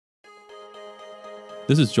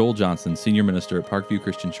This is Joel Johnson, Senior Minister at Parkview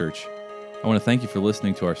Christian Church. I want to thank you for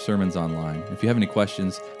listening to our sermons online. If you have any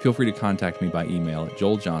questions, feel free to contact me by email at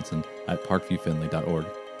joeljohnson@parkviewfinley.org.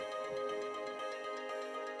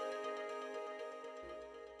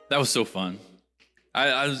 That was so fun.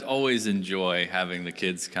 I always enjoy having the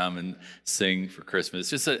kids come and sing for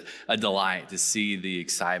Christmas. It's just a delight to see the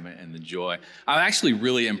excitement and the joy. I'm actually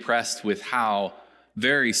really impressed with how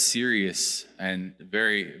very serious and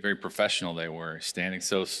very, very professional they were, standing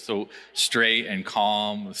so straight and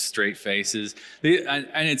calm with straight faces.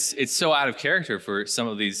 And it's so out of character for some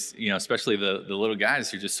of these, especially the little guys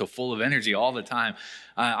who are just so full of energy all the time.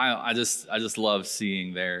 I just love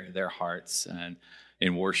seeing their hearts and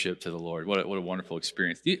in worship to the Lord. What a wonderful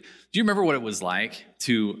experience. Do you remember what it was like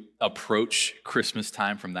to approach Christmas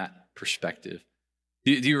time from that perspective?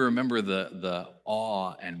 Do you remember the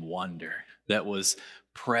awe and wonder that was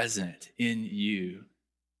present in you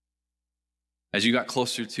as you got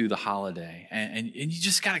closer to the holiday and you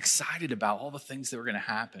just got excited about all the things that were going to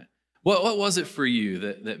happen? What was it for you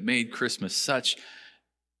that made Christmas such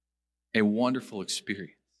a wonderful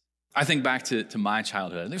experience? I think back to my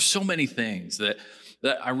childhood, and there's so many things that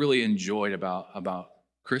I really enjoyed about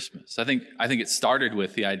Christmas. I think it started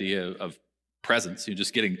with the idea of presents. You're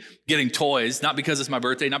just getting toys, not because it's my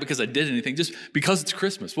birthday, not because I did anything, just because it's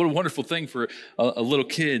Christmas. What a wonderful thing for a little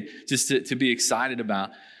kid just to be excited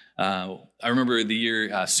about. I remember the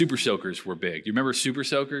year Super Soakers were big. Do you remember Super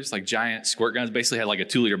Soakers? Like giant squirt guns, basically had like a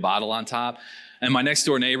 2-liter bottle on top. And my next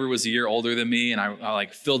door neighbor was a year older than me, and I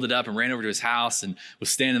like filled it up and ran over to his house and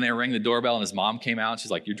was standing there, rang the doorbell, and his mom came out.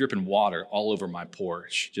 She's like, "You're dripping water all over my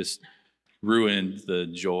porch." Just ruined the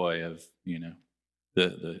joy of,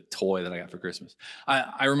 the toy that I got for Christmas.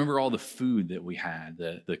 I remember all the food that we had,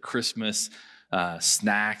 the Christmas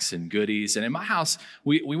snacks and goodies. And in my house,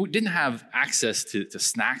 we didn't have access to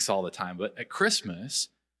snacks all the time, but at Christmas,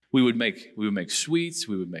 we would make sweets,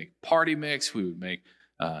 we would make party mix, we would make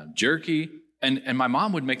jerky. And my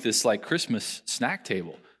mom would make this like Christmas snack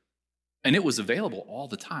table, and it was available all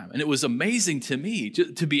the time. And it was amazing to me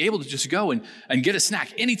to be able to just go and get a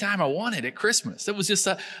snack anytime I wanted at Christmas. That was just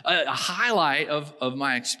a highlight of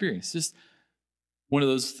my experience. Just one of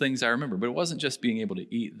those things I remember. But it wasn't just being able to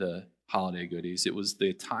eat the holiday goodies. It was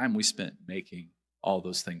the time we spent making all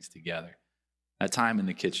those things together. That time in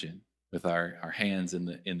the kitchen with our hands in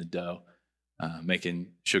the dough,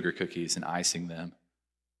 making sugar cookies and icing them.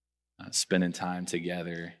 Spending time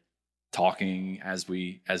together, talking as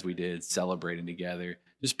we did, celebrating together,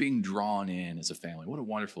 just being drawn in as a family. What a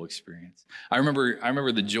wonderful experience. I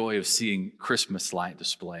remember the joy of seeing Christmas light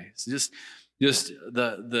displays. Just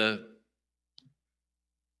the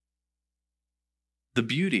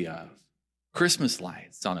beauty of Christmas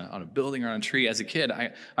lights on a building or on a tree. As a kid,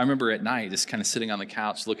 I remember at night just kind of sitting on the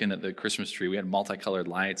couch looking at the Christmas tree. We had multicolored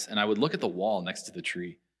lights, and I would look at the wall next to the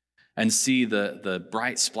tree and see the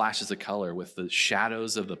bright splashes of color with the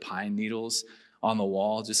shadows of the pine needles on the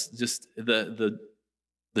wall. Just the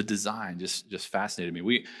design just fascinated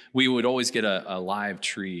me. We would always get a live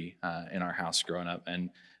tree in our house growing up,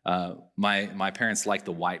 and my parents liked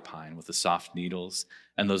the white pine with the soft needles,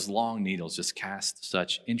 and those long needles just cast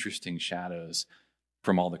such interesting shadows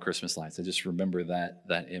from all the Christmas lights. I just remember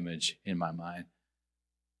that image in my mind.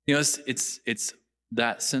 It's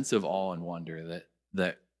that sense of awe and wonder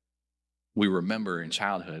that we remember in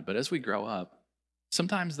childhood, but as we grow up,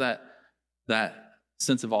 sometimes that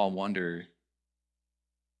sense of awe and wonder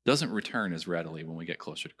doesn't return as readily when we get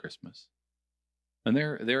closer to Christmas. And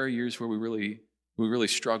there are years where we really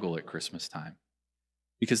struggle at Christmas time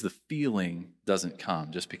because the feeling doesn't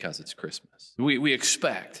come just because it's Christmas. We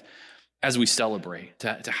expect, as we celebrate,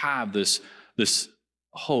 to have this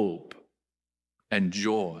hope and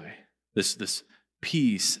joy, this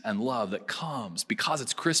peace and love that comes because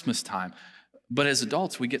it's Christmas time. But as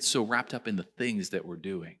adults, we get so wrapped up in the things that we're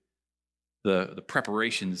doing, the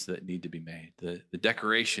preparations that need to be made, the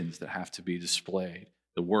decorations that have to be displayed,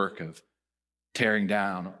 the work of tearing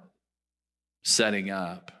down, setting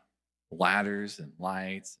up ladders and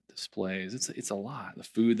lights, displays. It's a lot. The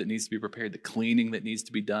food that needs to be prepared, the cleaning that needs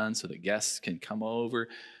to be done so that guests can come over,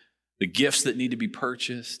 the gifts that need to be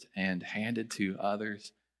purchased and handed to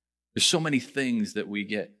others. There's so many things that we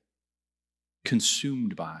get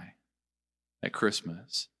consumed by at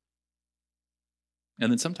Christmas. And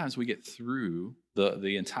then sometimes we get through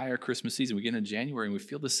the entire Christmas season. We get into January and we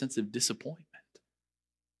feel this sense of disappointment,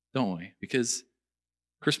 don't we? Because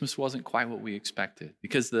Christmas wasn't quite what we expected.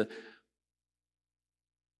 Because the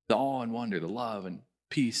awe and wonder, the love and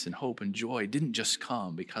peace and hope and joy didn't just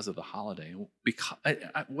come because of the holiday. Because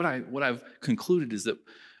what I've concluded is that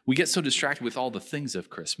We get so distracted with all the things of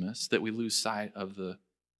Christmas that we lose sight of the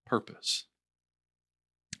purpose.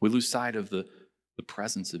 We lose sight of the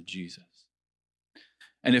presence of Jesus.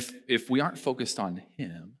 And if we aren't focused on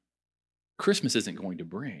him, Christmas isn't going to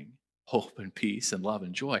bring hope and peace and love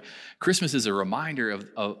and joy. Christmas is a reminder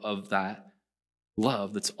of that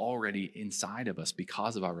love that's already inside of us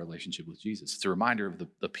because of our relationship with Jesus. It's a reminder of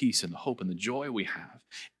the peace and the hope and the joy we have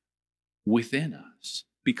within us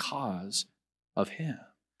because of him.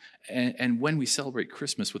 And when we celebrate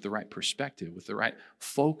Christmas with the right perspective, with the right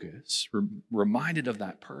focus, reminded of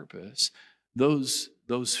that purpose, those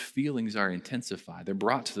feelings are intensified. They're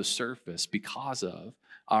brought to the surface because of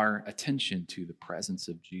our attention to the presence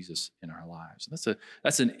of Jesus in our lives.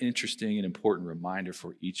 That's an interesting and important reminder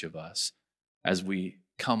for each of us as we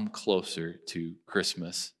come closer to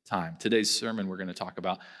Christmas time. Today's sermon, we're going to talk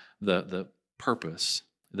about the purpose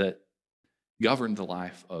that governed the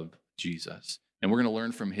life of Jesus. And we're going to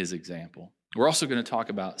learn from his example. We're also going to talk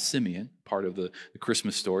about Simeon, part of the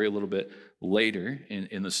Christmas story, a little bit later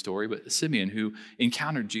in the story, but Simeon, who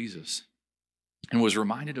encountered Jesus and was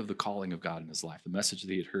reminded of the calling of God in his life, the message that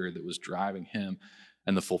he had heard that was driving him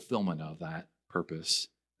and the fulfillment of that purpose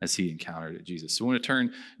as he encountered Jesus. So we want to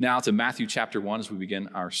turn now to Matthew chapter 1 as we begin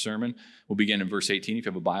our sermon. We'll begin in verse 18. If you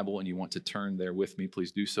have a Bible and you want to turn there with me,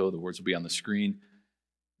 please do so. The words will be on the screen.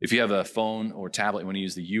 If you have a phone or tablet, you want to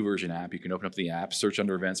use the YouVersion app, you can open up the app, search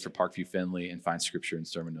under events for Parkview Findlay, and find scripture and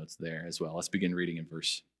sermon notes there as well. Let's begin reading in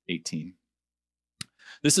verse 18.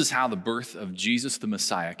 This is how the birth of Jesus the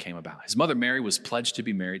Messiah came about. His mother Mary was pledged to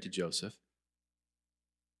be married to Joseph.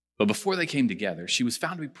 But before they came together, she was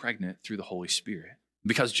found to be pregnant through the Holy Spirit.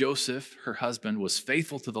 Because Joseph, her husband, was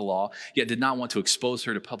faithful to the law, yet did not want to expose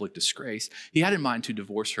her to public disgrace, he had in mind to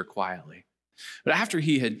divorce her quietly. But after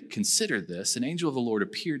he had considered this, an angel of the Lord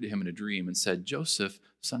appeared to him in a dream and said, Joseph,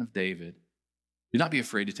 son of David, do not be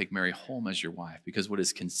afraid to take Mary home as your wife, because what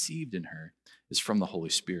is conceived in her is from the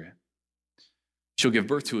Holy Spirit. She'll give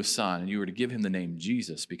birth to a son, and you are to give him the name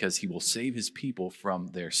Jesus, because he will save his people from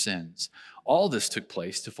their sins. All this took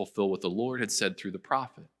place to fulfill what the Lord had said through the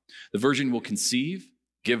prophet. The virgin will conceive,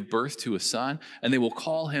 give birth to a son, and they will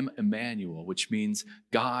call him Emmanuel, which means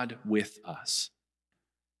God with us.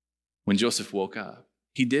 When Joseph woke up,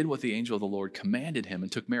 he did what the angel of the Lord commanded him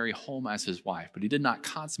and took Mary home as his wife, but he did not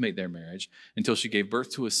consummate their marriage until she gave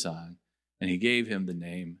birth to a son, and he gave him the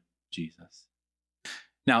name Jesus.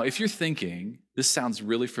 Now, if you're thinking, this sounds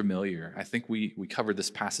really familiar, I think we covered this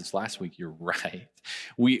passage last week. You're right.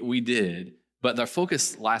 We did. But the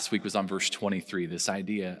focus last week was on verse 23, this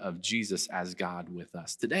idea of Jesus as God with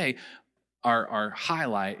us. Today, our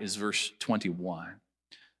highlight is verse 21.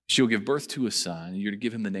 She'll give birth to a son, and you're to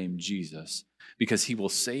give him the name Jesus, because he will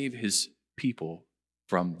save his people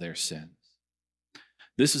from their sins.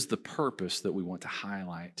 This is the purpose that we want to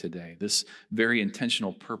highlight today, this very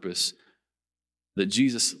intentional purpose that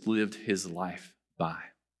Jesus lived his life by.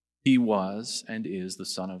 He was and is the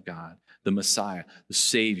Son of God, the Messiah, the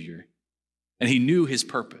Savior, and he knew his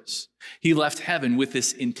purpose. He left heaven with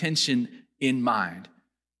this intention in mind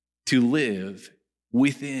to live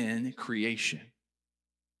within creation,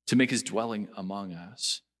 to make his dwelling among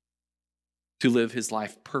us, to live his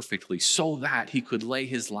life perfectly so that he could lay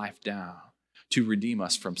his life down to redeem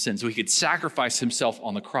us from sin, so he could sacrifice himself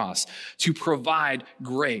on the cross to provide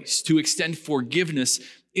grace, to extend forgiveness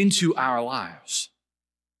into our lives.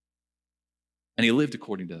 And he lived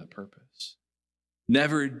according to that purpose,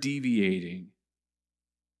 never deviating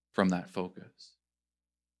from that focus.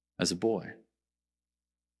 As a boy,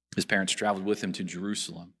 his parents traveled with him to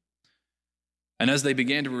Jerusalem. And as they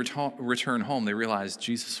began to return home, they realized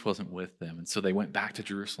Jesus wasn't with them. And so they went back to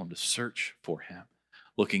Jerusalem to search for him,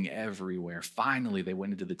 looking everywhere. Finally, they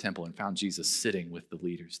went into the temple and found Jesus sitting with the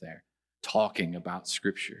leaders there, talking about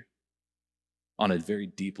Scripture on a very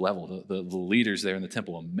deep level. The leaders there in the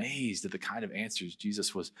temple amazed at the kind of answers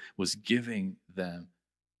Jesus was giving them.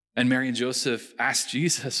 And Mary and Joseph asked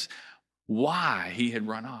Jesus why he had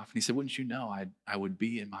run off. And he said, wouldn't you know I would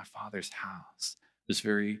be in my Father's house? This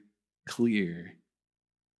very clear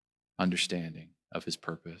understanding of his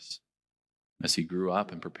purpose as he grew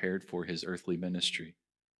up and prepared for his earthly ministry,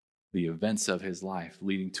 the events of his life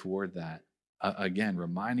leading toward that, again,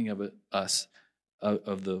 reminding us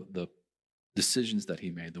of the decisions that he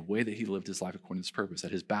made, the way that he lived his life according to his purpose.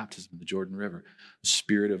 At his baptism in the Jordan River, the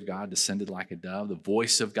Spirit of God descended like a dove, the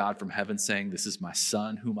voice of God from heaven saying, this is my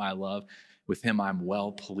Son whom I love, with him I'm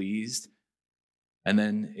well pleased. And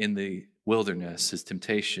then in the wilderness, his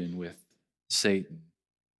temptation with Satan,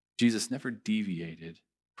 Jesus never deviated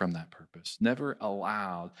from that purpose, never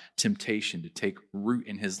allowed temptation to take root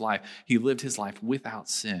in his life. He lived his life without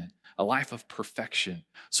sin, a life of perfection,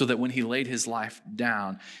 so that when he laid his life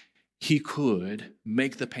down, he could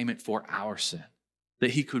make the payment for our sin, that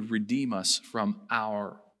he could redeem us from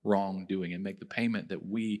our wrongdoing and make the payment that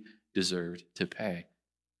we deserved to pay.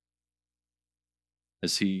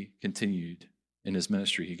 As he continued in his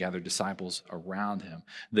ministry, he gathered disciples around him.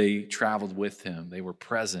 They traveled with him. They were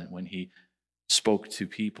present when he spoke to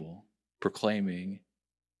people, proclaiming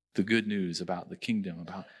the good news about the kingdom,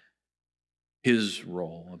 about his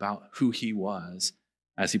role, about who he was.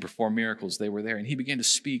 As he performed miracles, they were there. And he began to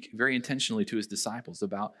speak very intentionally to his disciples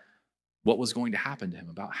about what was going to happen to him,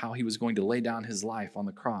 about how he was going to lay down his life on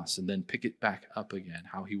the cross and then pick it back up again,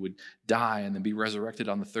 how he would die and then be resurrected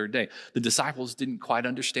on the third day. The disciples didn't quite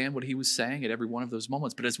understand what he was saying at every one of those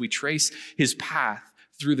moments, but as we trace his path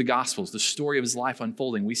through the Gospels, the story of his life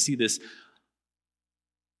unfolding, we see this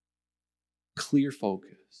clear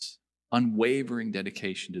focus, unwavering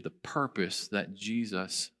dedication to the purpose that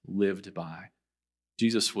Jesus lived by.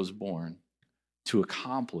 Jesus was born to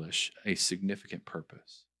accomplish a significant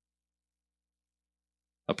purpose.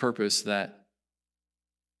 A purpose that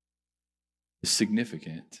is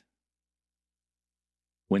significant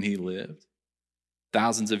when he lived.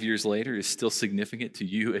 Thousands of years later is still significant to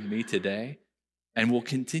you and me today and will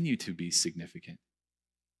continue to be significant.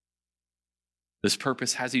 This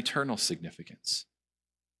purpose has eternal significance.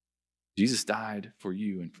 Jesus died for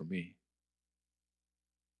you and for me.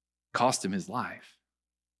 It cost him his life,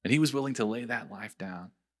 and he was willing to lay that life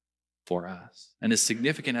down for us. And as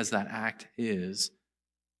significant as that act is,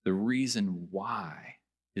 the reason why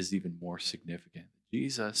is even more significant.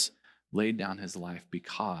 Jesus laid down his life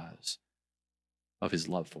because of his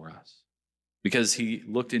love for us, because he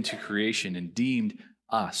looked into creation and deemed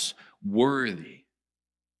us worthy.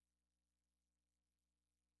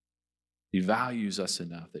 He values us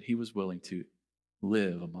enough that he was willing to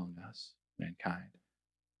live among us, mankind,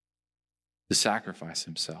 to sacrifice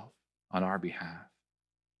himself on our behalf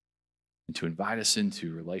and to invite us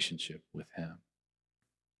into relationship with him.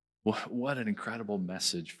 What an incredible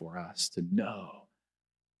message for us to know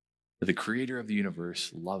that the creator of the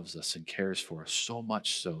universe loves us and cares for us so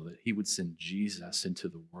much so that he would send Jesus into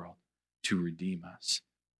the world to redeem us,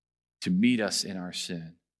 to meet us in our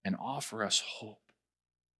sin and offer us hope,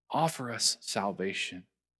 offer us salvation,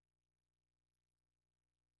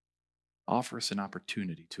 offer us an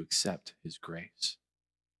opportunity to accept his grace.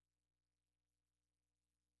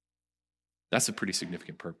 That's a pretty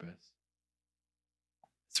significant purpose.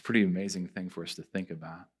 It's a pretty amazing thing for us to think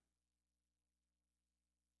about.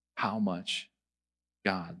 How much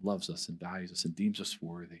God loves us and values us and deems us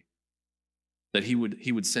worthy. That he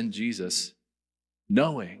would send Jesus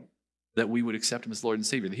knowing that we would accept him as Lord and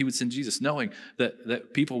Savior. That he would send Jesus knowing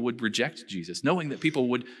that people would reject Jesus, knowing that people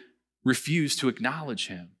would refuse to acknowledge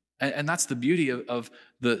him. And that's the beauty of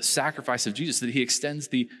the sacrifice of Jesus, that he extends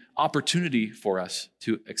the opportunity for us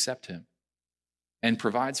to accept him and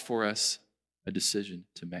provides for us a decision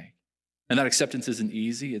to make. And that acceptance isn't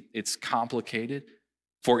easy. It's complicated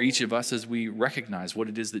for each of us as we recognize what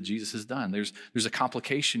it is that Jesus has done. There's a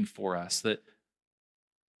complication for us that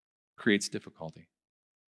creates difficulty.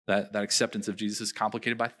 That acceptance of Jesus is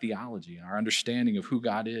complicated by theology and our understanding of who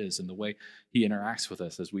God is and the way he interacts with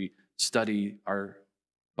us as we study our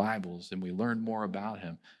Bibles and we learn more about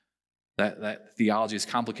him. That theology is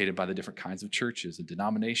complicated by the different kinds of churches and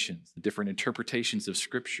denominations, the different interpretations of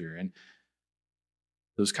Scripture, and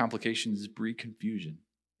those complications breed confusion.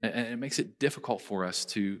 And it makes it difficult for us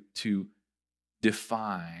to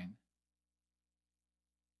define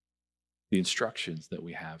the instructions that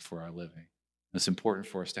we have for our living. It's important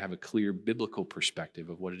for us to have a clear biblical perspective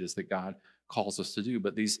of what it is that God calls us to do.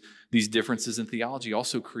 But these differences in theology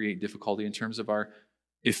also create difficulty in terms of our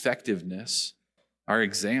effectiveness, our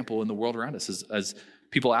example in the world around us. As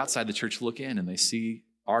people outside the church look in and they see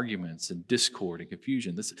arguments and discord and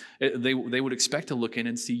confusion, they would expect to look in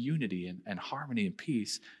and see unity and harmony and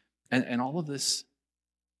peace. And all of this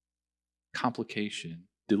complication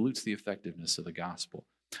dilutes the effectiveness of the gospel.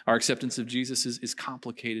 Our acceptance of Jesus is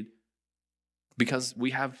complicated because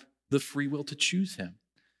we have the free will to choose him.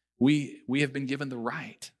 We have been given the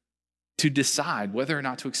right to decide whether or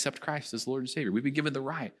not to accept Christ as Lord and Savior. We've been given the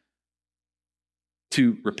right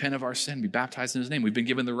to repent of our sin, be baptized in his name. We've been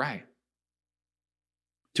given the right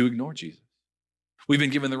to ignore Jesus. We've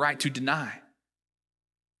been given the right to deny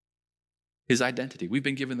his identity. We've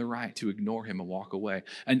been given the right to ignore him and walk away.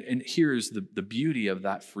 And here's the beauty of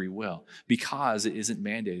that free will. Because it isn't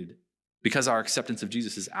mandated, because our acceptance of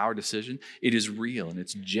Jesus is our decision, it is real and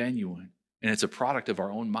it's genuine And it's a product of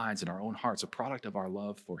our own minds and our own hearts, a product of our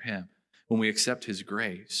love for him. When we accept his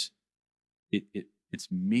grace,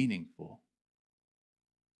 it's meaningful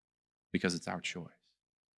because it's our choice.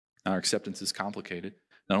 Our acceptance is complicated,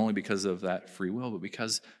 not only because of that free will, but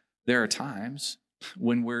because there are times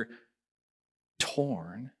when we're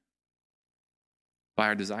torn by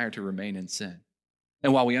our desire to remain in sin.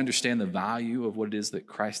 And while we understand the value of what it is that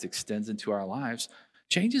Christ extends into our lives,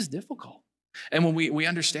 change is difficult. And when we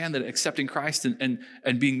understand that accepting Christ and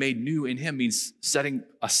being made new in him means setting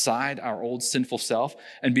aside our old sinful self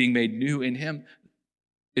and being made new in him,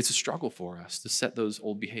 it's a struggle for us to set those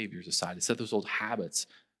old behaviors aside, to set those old habits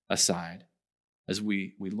aside as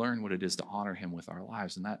we learn what it is to honor him with our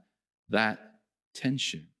lives. And that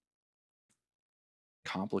tension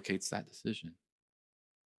complicates that decision.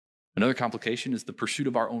 Another complication is the pursuit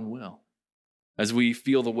of our own will. As we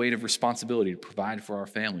feel the weight of responsibility to provide for our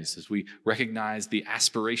families, as we recognize the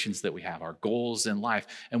aspirations that we have, our goals in life,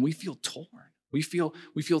 and we feel torn. We feel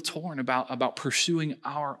torn about pursuing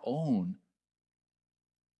our own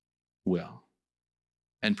will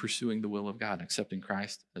and pursuing the will of God and accepting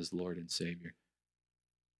Christ as Lord and Savior.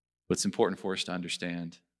 But it's important for us to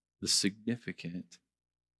understand the significant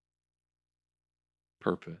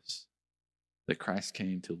purpose that Christ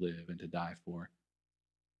came to live and to die for,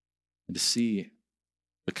 and to see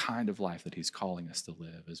the kind of life that he's calling us to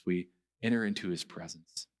live as we enter into his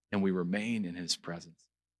presence and we remain in his presence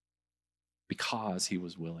because he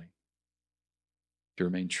was willing to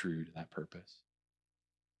remain true to that purpose.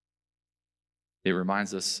 It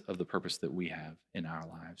reminds us of the purpose that we have in our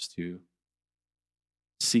lives, to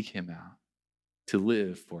seek him out, to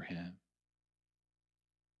live for him,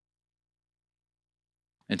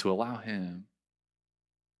 and to allow him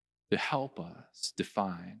to help us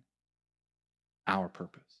define our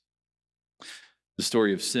purpose. The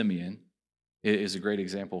story of Simeon is a great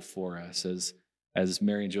example for us. As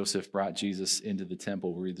Mary and Joseph brought Jesus into the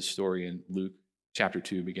temple, we read the story in Luke chapter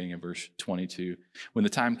 2, beginning in verse 22. When the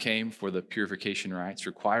time came for the purification rites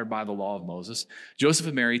required by the law of Moses, Joseph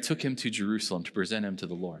and Mary took him to Jerusalem to present him to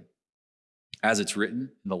the Lord. As it's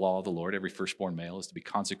written in the law of the Lord, every firstborn male is to be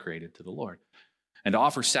consecrated to the Lord, and to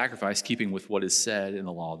offer sacrifice keeping with what is said in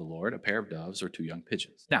the law of the Lord, a pair of doves or 2 young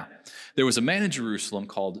pigeons. Now, there was a man in Jerusalem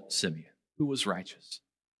called Simeon, who was righteous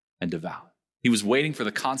and devout. He was waiting for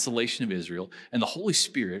the consolation of Israel, and the Holy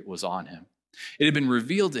Spirit was on him. It had been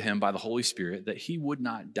revealed to him by the Holy Spirit that he would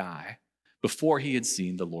not die before he had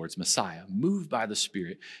seen the Lord's Messiah. Moved by the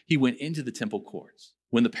Spirit, he went into the temple courts.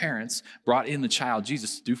 When the parents brought in the child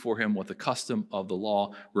Jesus to do for him what the custom of the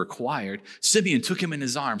law required, Simeon took him in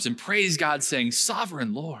his arms and praised God, saying,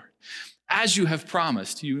 "Sovereign Lord, as you have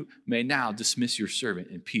promised, you may now dismiss your servant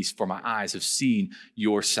in peace, for my eyes have seen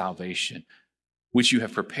your salvation, which you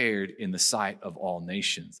have prepared in the sight of all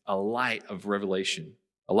nations, a light for revelation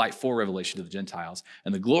to the Gentiles,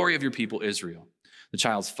 and the glory of your people Israel." The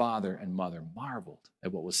child's father and mother marveled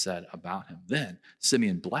at what was said about him. Then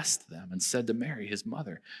Simeon blessed them and said to Mary, his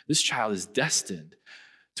mother, "This child is destined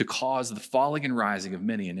to cause the falling and rising of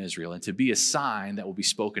many in Israel, and to be a sign that will be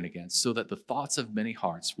spoken against, so that the thoughts of many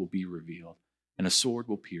hearts will be revealed, and a sword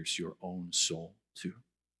will pierce your own soul too."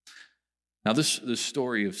 Now, this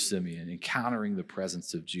story of Simeon encountering the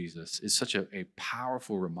presence of Jesus is such a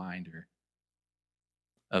powerful reminder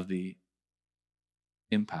of the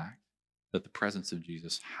impact that the presence of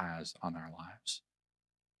Jesus has on our lives.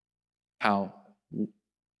 How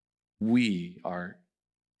we are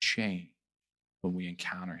changed when we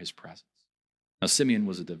encounter his presence. Now, Simeon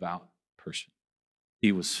was a devout person.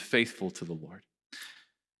 He was faithful to the Lord.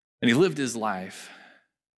 And he lived his life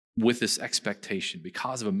with this expectation,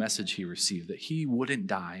 because of a message he received, that he wouldn't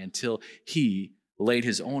die until he laid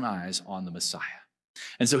his own eyes on the Messiah.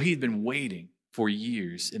 And so he'd been waiting for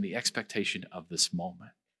years in the expectation of this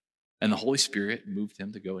moment. And the Holy Spirit moved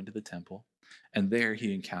him to go into the temple, and there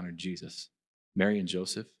he encountered Jesus. Mary and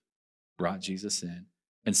Joseph brought Jesus in,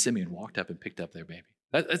 and Simeon walked up and picked up their baby.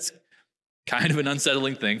 That's kind of an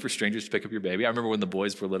unsettling thing for strangers to pick up your baby. I remember when the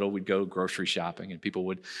boys were little, we'd go grocery shopping, and people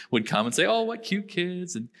would come and say, "Oh, what cute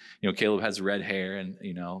kids!" And Caleb has red hair, and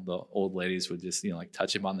the old ladies would just like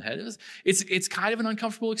touch him on the head. It's kind of an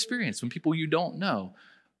uncomfortable experience when people you don't know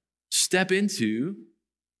step into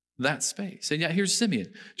that space. And yet here's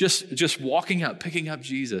Simeon just walking up, picking up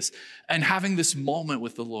Jesus, and having this moment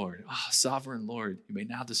with the Lord. Sovereign Lord, you may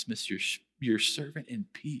now dismiss your servant in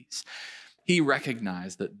peace. He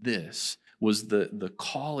recognized that this was the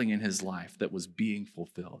calling in his life that was being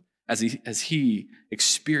fulfilled. As he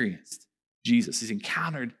experienced Jesus, he's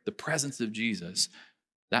encountered the presence of Jesus,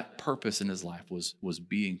 that purpose in his life was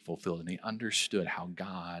being fulfilled, and he understood how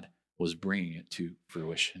God was bringing it to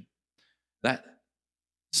fruition. That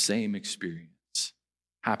same experience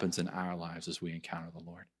happens in our lives as we encounter the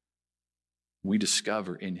Lord. We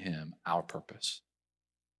discover in him our purpose.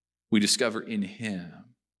 We discover in him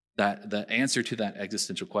that the answer to that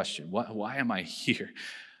existential question, why am I here?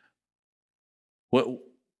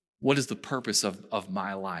 What is the purpose of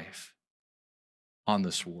my life on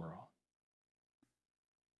this world?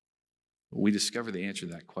 We discover the answer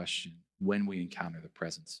to that question when we encounter the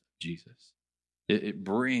presence of Jesus. It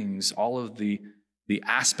brings all of the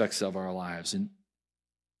aspects of our lives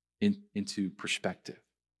into perspective,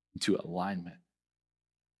 into alignment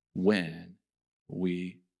when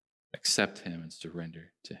we accept him and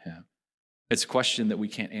surrender to him. It's a question that we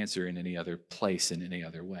can't answer in any other place, in any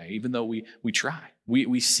other way, even though we try.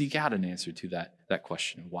 We seek out an answer to that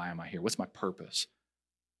question of why am I here? What's my purpose?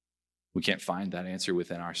 We can't find that answer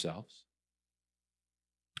within ourselves.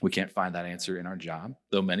 We can't find that answer in our job,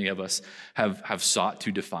 though many of us have sought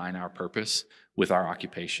to define our purpose with our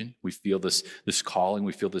occupation. We feel this calling,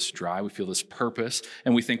 we feel this drive, we feel this purpose,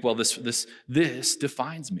 and we think, well, this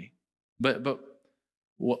defines me. But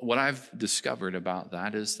what I've discovered about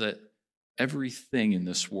that is that everything in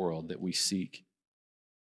this world that we seek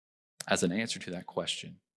as an answer to that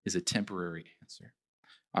question is a temporary answer.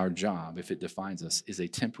 Our job, if it defines us, is a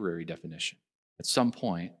temporary definition. At some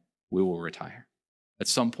point, we will retire. At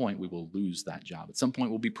some point, we will lose that job. At some point,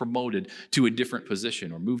 we'll be promoted to a different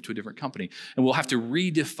position or move to a different company. And we'll have to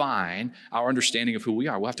redefine our understanding of who we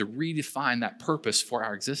are. We'll have to redefine that purpose for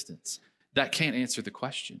our existence. That can't answer the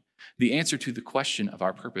question. The answer to the question of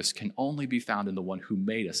our purpose can only be found in the one who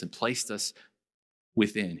made us and placed us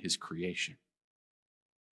within his creation.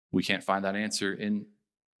 We can't find that answer in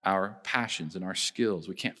our passions and our skills.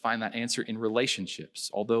 We can't find that answer in relationships,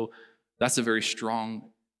 although that's a very strong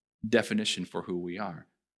definition for who we are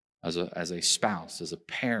as a spouse, as a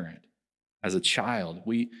parent, as a child.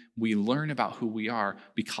 We learn about who we are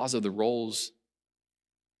because of the roles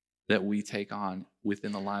that we take on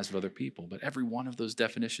within the lives of other people. But every one of those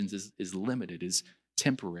definitions is limited, is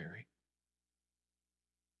temporary.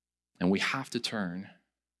 And we have to turn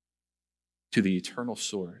to the eternal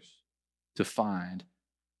source to find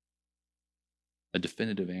a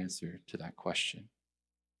definitive answer to that question.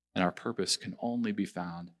 And our purpose can only be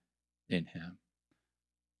found in him,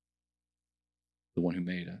 the one who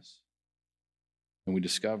made us. And we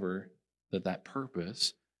discover that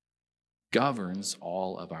purpose governs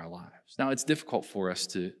all of our lives. Now, it's difficult for us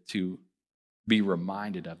to be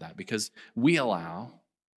reminded of that because we allow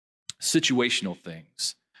situational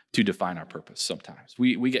things to define our purpose sometimes.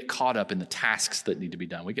 We get caught up in the tasks that need to be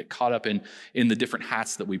done. We get caught up in the different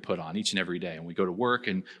hats that we put on each and every day. And we go to work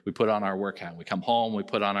and we put on our work hat. We come home, we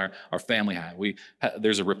put on our family hat.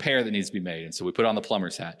 There's a repair that needs to be made, and so we put on the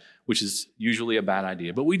plumber's hat, which is usually a bad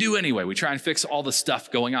idea. But we do anyway. We try and fix all the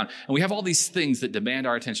stuff going on. And we have all these things that demand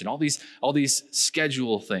our attention, all these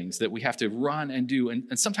schedule things that we have to run and do.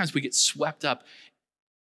 And sometimes we get swept up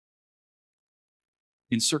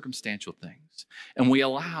in circumstantial things. And we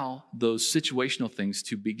allow those situational things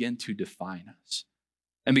to begin to define us.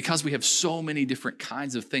 And because we have so many different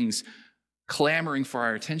kinds of things clamoring for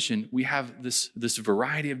our attention, we have this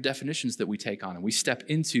variety of definitions that we take on and we step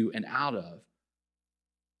into and out of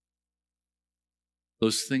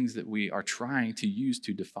those things that we are trying to use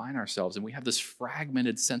to define ourselves. And we have this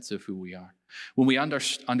fragmented sense of who we are. When we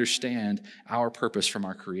understand our purpose from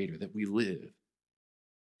our Creator, that we live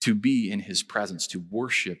to be in his presence, to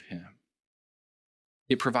worship him,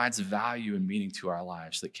 it provides value and meaning to our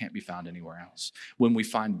lives that can't be found anywhere else. When we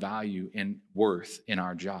find value and worth in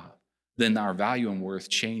our job, then our value and worth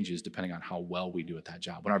changes depending on how well we do at that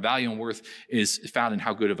job. When our value and worth is found in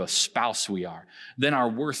how good of a spouse we are, then our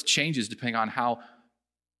worth changes depending on how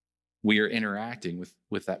we are interacting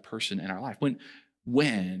with that person in our life.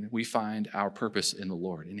 When we find our purpose in the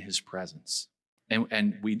Lord, in his presence,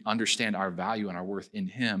 and we understand our value and our worth in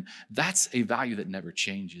him, that's a value that never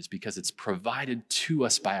changes because it's provided to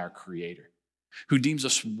us by our Creator, who deems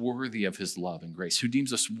us worthy of his love and grace, who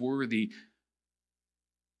deems us worthy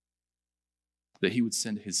that he would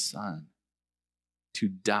send his Son to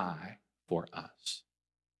die for us.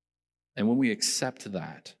 And when we accept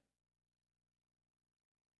that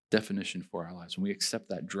definition for our lives, when we accept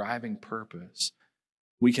that driving purpose,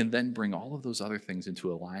 we can then bring all of those other things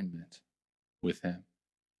into alignment with him.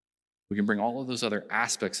 We can bring all of those other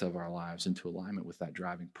aspects of our lives into alignment with that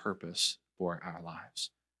driving purpose for our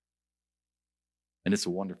lives. And it's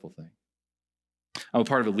a wonderful thing. I'm a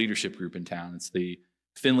part of a leadership group in town. It's the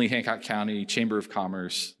Findlay-Hancock County Chamber of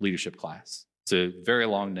Commerce leadership class. It's a very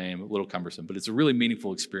long name, a little cumbersome, but it's a really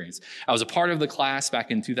meaningful experience. I was a part of the class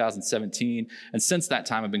back in 2017, and since that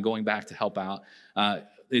time, I've been going back to help out.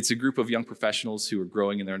 It's a group of young professionals who are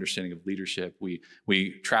growing in their understanding of leadership.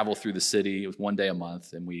 We travel through the city with 1 day a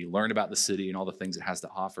month, and we learn about the city and all the things it has to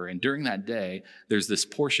offer. And during that day, there's this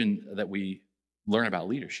portion that we learn about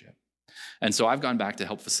leadership. And so I've gone back to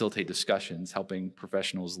help facilitate discussions, helping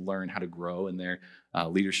professionals learn how to grow in their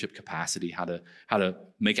leadership capacity, how to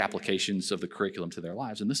make applications of the curriculum to their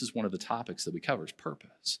lives. And this is one of the topics that we cover is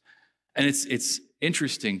purpose. And it's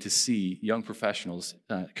interesting to see young professionals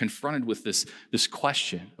confronted with this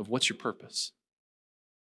question of what's your purpose?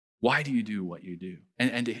 Why do you do what you do?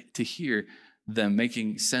 And to hear them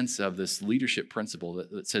making sense of this leadership principle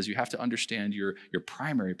that says you have to understand your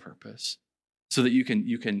primary purpose so that you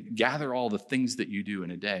can gather all the things that you do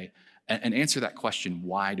in a day and answer that question,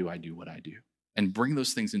 why do I do what I do? And bring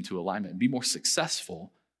those things into alignment and be more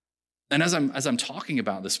successful. And as I'm talking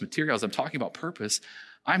about this material, as I'm talking about purpose,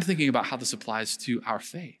 I'm thinking about how this applies to our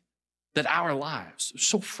faith, that our lives are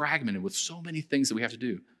so fragmented with so many things that we have to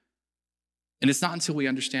do. And it's not until we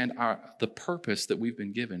understand the purpose that we've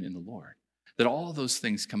been given in the Lord that all of those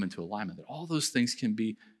things come into alignment, that all those things can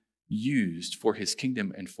be used for his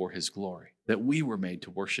kingdom and for his glory, that we were made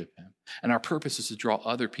to worship him. And our purpose is to draw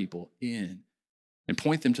other people in and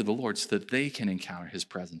point them to the Lord so that they can encounter his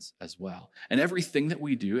presence as well. And everything that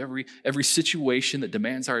we do, every situation that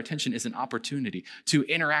demands our attention is an opportunity to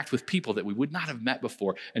interact with people that we would not have met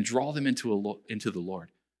before and draw them into the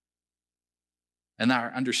Lord. And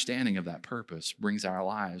our understanding of that purpose brings our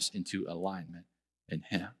lives into alignment in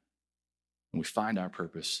him. And we find our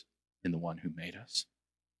purpose in the one who made us.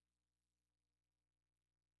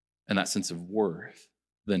 And that sense of worth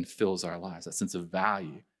then fills our lives. That sense of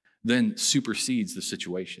value then supersedes the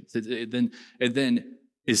situations. It then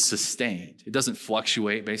is sustained. It doesn't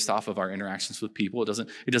fluctuate based off of our interactions with people.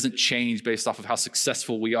 It doesn't change based off of how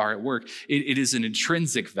successful we are at work. It is an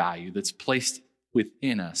intrinsic value that's placed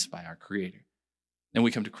within us by our Creator. And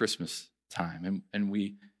we come to Christmas time and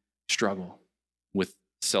we struggle with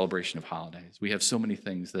celebration of holidays. We have so many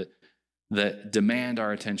things that demand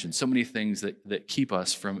our attention, so many things that keep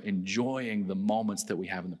us from enjoying the moments that we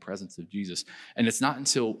have in the presence of Jesus. And it's not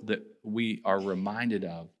until that we are reminded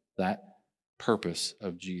of that purpose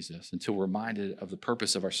of Jesus, until we're reminded of the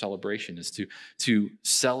purpose of our celebration is to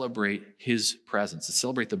celebrate his presence, to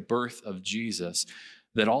celebrate the birth of Jesus,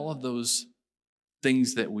 that all of those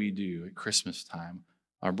things that we do at Christmas time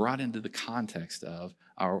are brought into the context of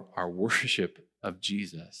our worship of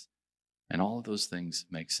Jesus. And all of those things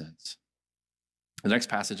make sense. The next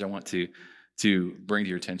passage I want to bring to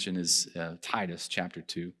your attention is Titus chapter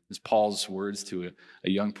 2. It's Paul's words to a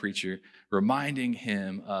young preacher, reminding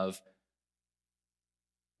him of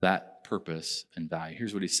that purpose and value.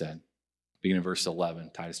 Here's what he said, beginning in verse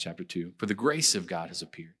 11, Titus chapter 2. For the grace of God has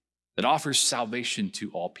appeared, that offers salvation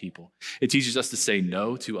to all people. It teaches us to say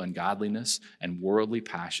no to ungodliness and worldly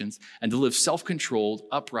passions, and to live self-controlled,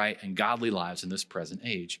 upright, and godly lives in this present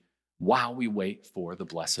age, while we wait for the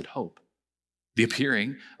blessed hope, the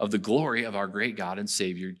appearing of the glory of our great God and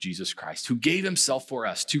Savior, Jesus Christ, who gave himself for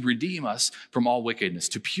us to redeem us from all wickedness,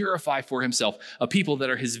 to purify for himself a people that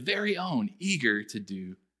are his very own, eager to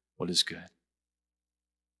do what is good.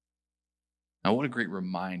 Now, what a great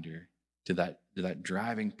reminder to that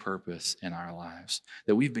driving purpose in our lives,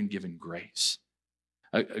 that we've been given grace,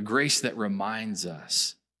 a grace that reminds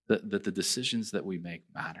us that the decisions that we make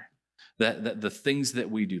matter. That the things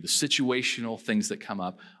that we do, the situational things that come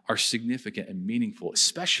up, are significant and meaningful,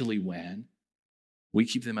 especially when we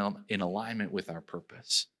keep them in alignment with our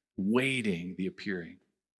purpose, waiting the appearing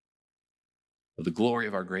of the glory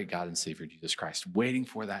of our great God and Savior, Jesus Christ, waiting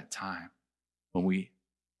for that time when we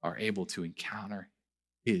are able to encounter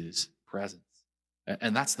his presence.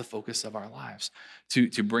 And that's the focus of our lives,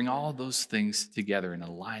 to bring all those things together in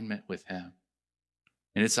alignment with him.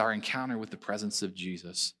 And it's our encounter with the presence of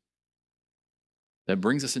Jesus that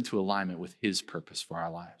brings us into alignment with his purpose for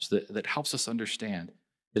our lives, that helps us understand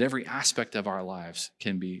that every aspect of our lives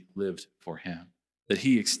can be lived for him, that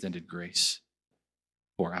he extended grace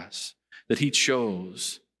for us, that he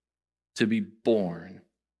chose to be born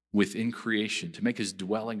within creation, to make his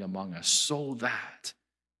dwelling among us so that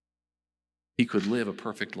he could live a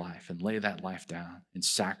perfect life and lay that life down in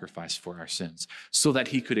sacrifice for our sins, so that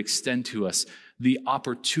he could extend to us the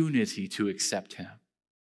opportunity to accept him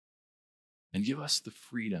and give us the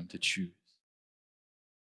freedom to choose.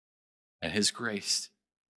 And his grace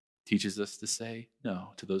teaches us to say no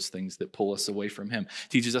to those things that pull us away from him,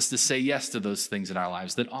 teaches us to say yes to those things in our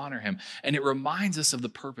lives that honor him. And it reminds us of the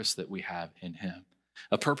purpose that we have in him,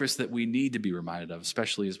 a purpose that we need to be reminded of,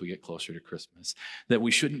 especially as we get closer to Christmas, that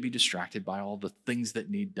we shouldn't be distracted by all the things that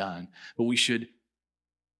need done, but we should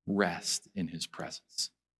rest in his presence.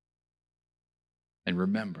 and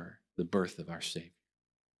remember the birth of our Savior.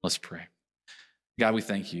 Let's pray. God, we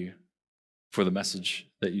thank you for the message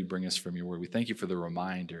that you bring us from your word. We thank you for the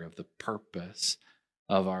reminder of the purpose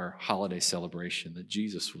of our holiday celebration, that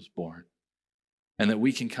Jesus was born, and that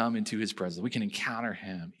we can come into his presence. We can encounter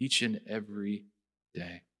him each and every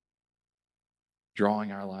day,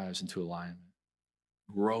 drawing our lives into alignment,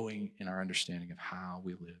 growing in our understanding of how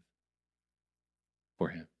we live for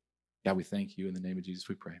him. God, we thank you. In the name of Jesus,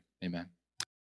 we pray. Amen.